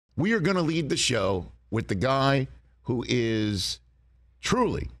we are going to lead the show with the guy who is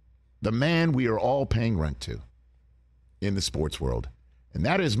truly the man we are all paying rent to in the sports world. And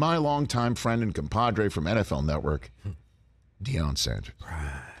that is my longtime friend and compadre from NFL Network, Deion Sanders.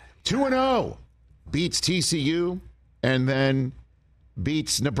 2-0, beats TCU, and then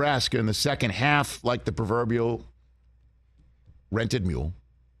beats Nebraska in the second half like the proverbial rented mule.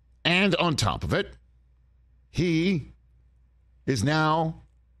 And on top of it, he is now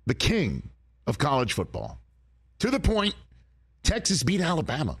the king of college football. To the point, Texas beat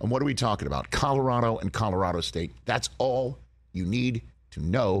Alabama. And what are we talking about? Colorado and Colorado State. That's all you need to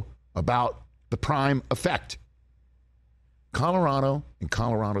know about the prime effect. Colorado and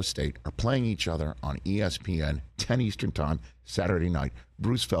Colorado State are playing each other on ESPN, 10 Eastern Time, Saturday night.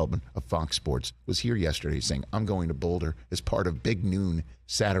 Bruce Feldman of Fox Sports was here yesterday saying, I'm going to Boulder as part of Big Noon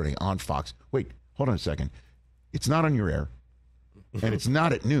Saturday on Fox. Wait, hold on a second. It's not on your air, and it's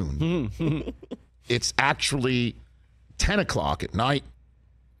not at noon. It's actually 10 o'clock at night,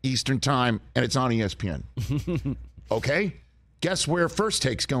 Eastern Time, and it's on ESPN. Okay? Guess where First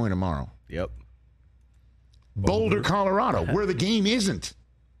Take's going tomorrow? Yep. Boulder, Colorado, where the game isn't.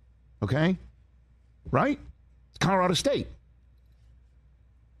 Okay? Right? It's Colorado State.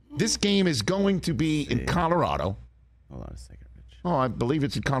 This game is going to be in Colorado. Hold on a second, Rich. Oh, I believe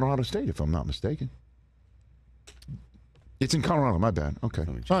it's in Colorado State, if I'm not mistaken. It's in Colorado, my bad. Okay. I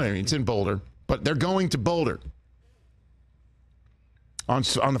mean, it's in Boulder, but they're going to Boulder on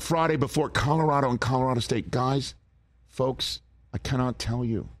the Friday before Colorado and Colorado State. Guys, folks, I cannot tell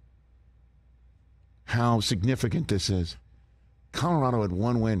you how significant this is. Colorado had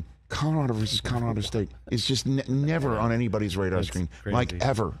one win. Colorado versus Colorado State is just never on anybody's radar screen, crazy. like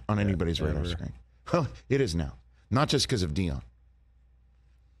ever on anybody's radar screen. Well, it is now, not just because of Deion,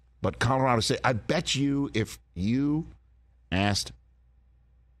 but Colorado State. I bet you if you asked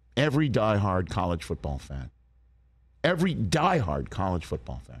every diehard college football fan,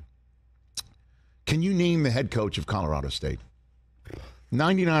 can you name the head coach of Colorado State?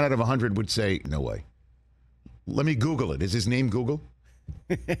 99 out of 100 would say, no way. Let me Google it. Is his name Google?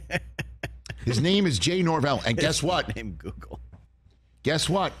 His name is Jay Norvell. And guess what? Name Google. Guess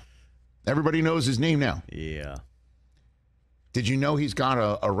what? Everybody knows his name now. Yeah. Did you know he's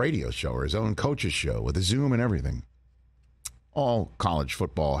got a radio show or his own coach's show with a Zoom and everything? All college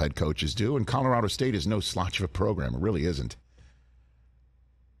football head coaches do, and Colorado State is no slouch of a program. It really isn't.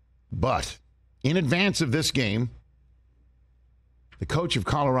 But in advance of this game, the coach of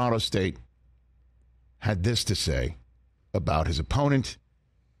Colorado State had this to say about his opponent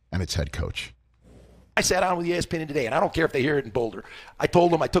and its head coach. I sat down with ESPN today, and I don't care if they hear it in Boulder. I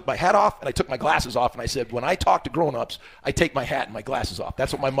told them I took my hat off and I took my glasses off, and I said, when I talk to grown-ups, I take my hat and my glasses off.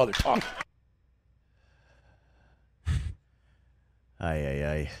 That's what my mother taught me.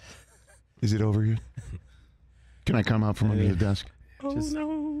 Aye. Is it over yet? Can I come out from under the desk?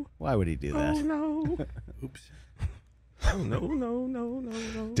 No. Why would he do that? Oh, no. Oops. Oh,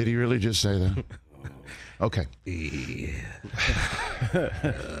 no. Did he really just say that? Okay.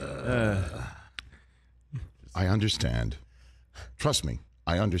 I understand. Trust me,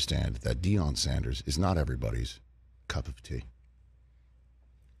 I understand that Deion Sanders is not everybody's cup of tea.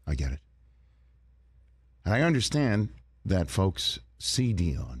 I get it. And I understand that folks see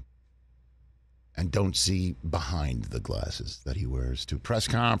Deion and don't see behind the glasses that he wears to press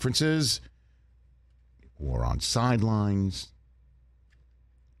conferences or on sidelines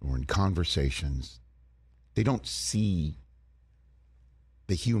or in conversations. They don't see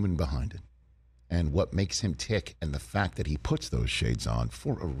the human behind it and what makes him tick and the fact that he puts those shades on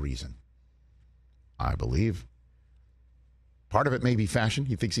for a reason. I believe part of it may be fashion.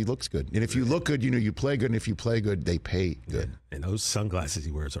 He thinks he looks good. And if you look good, you play good. And if you play good, they pay good. Yeah. And those sunglasses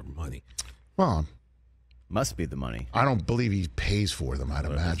he wears are money. Well, Must be the money. I don't believe he pays for them, I'd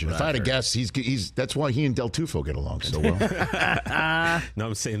imagine. If I had to guess, he's that's why he and Del Tufo get along so well. No,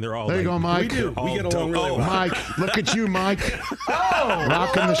 I'm saying they're all There you go, Mike. We do. We get along really well. Mike, look at you, Mike.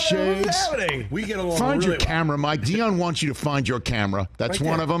 Rocking the shades. What's happening? We get along Find really your camera, Mike. Deion wants you to find your camera. That's Right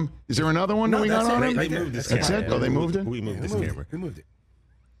one there. of them. Is there another one that we got on They him? moved this That's camera. it? Oh, they moved it? We moved this camera. We moved it.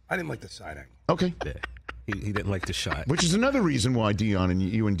 I didn't like the side angle. Okay. Yeah. He didn't like the shot. Which is another reason why Deion and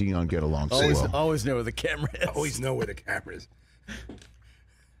you and Deion get along so well. Always know where the camera is. Always know where the camera is.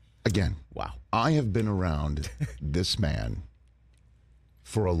 Again, Wow. I have been around this man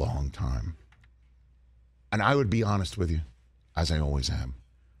for a long time. And I would be honest with you, as I always am.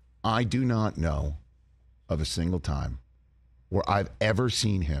 I do not know of a single time where I've ever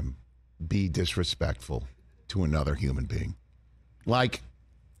seen him be disrespectful to another human being. Like,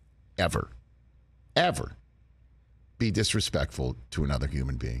 ever. Ever. be disrespectful to another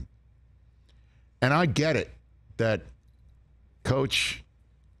human being. And I get it that Coach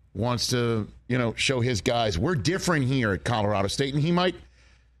wants to, show his guys, we're different here at Colorado State. And he might,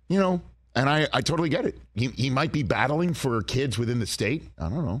 and I totally get it. He might be battling for kids within the state. I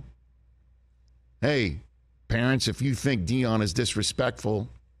don't know. Hey, parents, if you think Deion is disrespectful,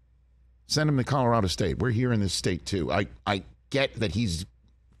 send him to Colorado State. We're here in this state too. I get that he's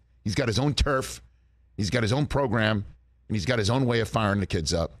got his own turf, he's got his own program, and he's got his own way of firing the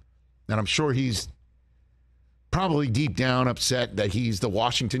kids up. And I'm sure he's probably deep down upset that he's the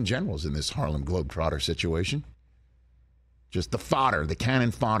Washington Generals in this Harlem Globetrotter situation. Just the fodder, the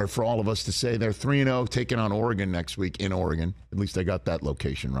cannon fodder for all of us to say they're 3-0, taking on Oregon next week in Oregon. At least I got that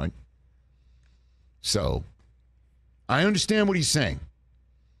location right. So I understand what he's saying.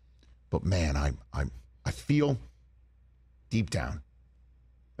 But man, I feel deep down,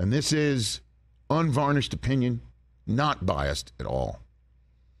 and this is unvarnished opinion, not biased at all.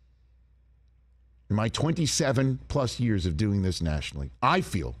 In my 27 plus years of doing this nationally, I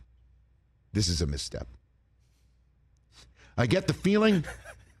feel this is a misstep. I get the feeling.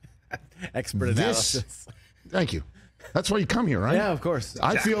 Expert analysis. Thank you. That's why you come here, right? Yeah, of course.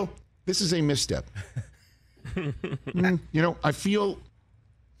 I feel this is a misstep. I feel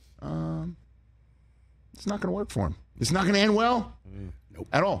it's not going to work for him. It's not going to end well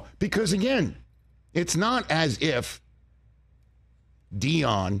at all. Because, again, it's not as if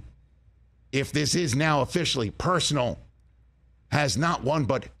Deion, if this is now officially personal, has not one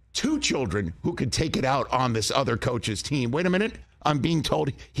but two children who could take it out on this other coach's team. Wait a minute. I'm being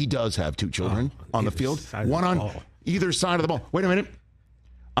told he does have two children on the field. One on either side of the ball. Wait a minute.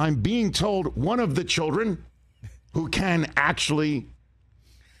 I'm being told one of the children who can actually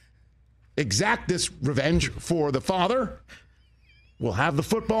exact this revenge for the father will have the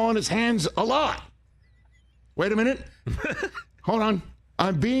football in his hands a lot. Wait a minute. Hold on.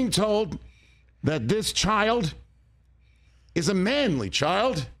 I'm being told that this child is a manly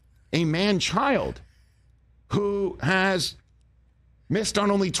child, a man-child, who has missed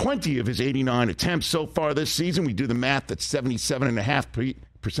on only 20 of his 89 attempts so far this season. We do the math, that's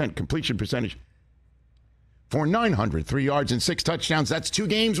 77.5% completion percentage for 903 yards and 6 touchdowns. That's 2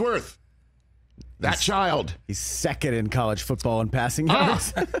 games worth. That child. He's second in college football in passing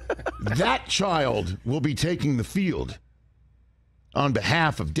yards. That child will be taking the field on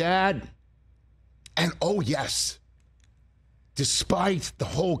behalf of Dad. And oh, yes, despite the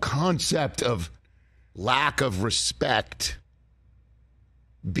whole concept of lack of respect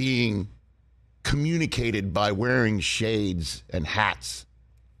being communicated by wearing shades and hats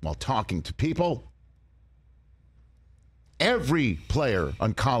while talking to people, every player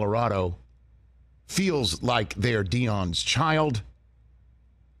on Colorado feels like they're Deion's child,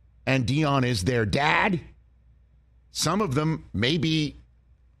 and Deion is their dad. Some of them may be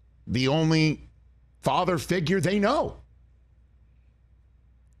the only father figure they know.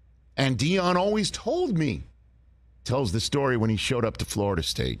 And Deion always told me, tells the story when he showed up to Florida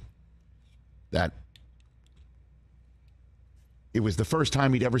State, that it was the first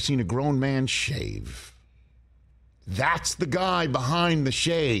time he'd ever seen a grown man shave. That's the guy behind the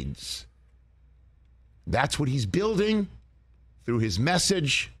shades. That's what he's building through his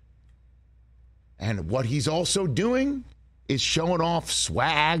message. And what he's also doing is showing off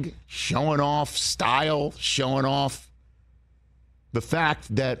swag, showing off style, showing off the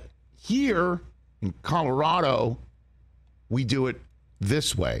fact that here in Colorado, we do it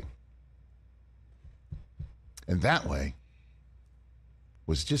this way. And that way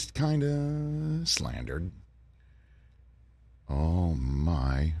was just kind of slandered. Oh,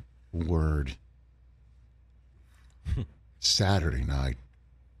 my word. Saturday night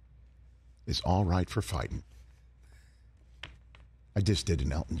is all right for fighting. I just did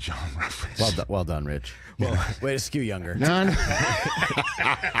an Elton John reference. Well done, Rich. Well, way to skew younger. None.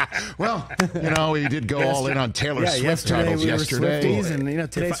 Well, he did go all in on Taylor Swift titles yesterday. Swifties,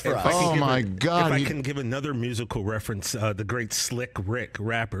 and today's for us. Oh my God! If I can give another musical reference, the great Slick Rick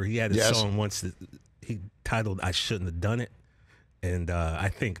rapper, he had a song once that he titled "I Shouldn't Have Done It," and I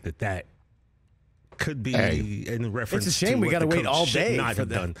think that could be in reference. It's a shame to we got to the wait coach all should day not have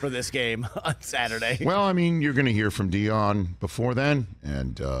done. for this game on Saturday. Well, I mean, you're going to hear from Deion before then,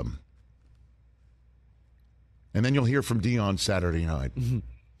 and then you'll hear from Deion Saturday night.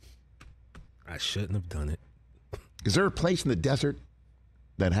 I shouldn't have done it. Is there a place in the desert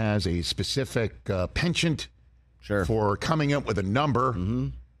that has a specific penchant for coming up with a number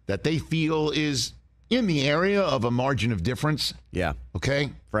that they feel is in the area of a margin of difference? Yeah. Okay.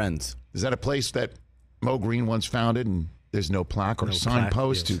 Friends. Is that a place that Mo Green once founded, and there's no plaque or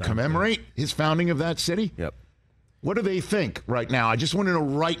signpost to commemorate his founding of that city? Yep. What do they think right now? I just want to know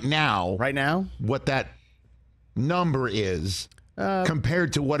right now. Right now? What that number is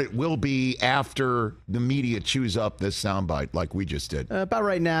compared to what it will be after the media chews up this soundbite like we just did. About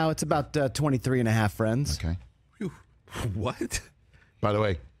right now, it's about 23 and a half friends. Okay. What? By the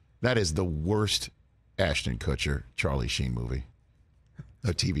way, that is the worst Ashton Kutcher, Charlie Sheen movie.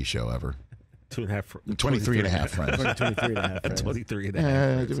 A TV show ever. 23 and a half friends. 23 and a half friends. 23 and a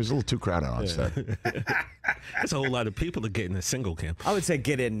half. It was a little too crowded on set. That's a whole lot of people to get in a single cam. I would say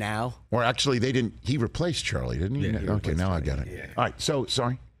get in now. Or actually, they didn't. He replaced Charlie, didn't he? Yeah, Okay, now I get it. Yeah. All right, so,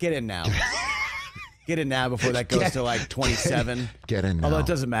 sorry. Get in now. Get in now before that goes to like 27. Get in now. Although it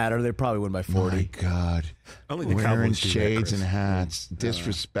doesn't matter. They probably win by 40. My God. Only the Wearing Cowboys do that, shades Chris. and hats.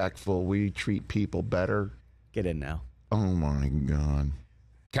 Disrespectful. We treat people better. Get in now. Oh, my God.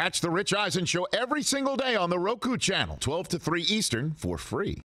 Catch the Rich Eisen Show every single day on the Roku channel, 12 to 3 Eastern, for free.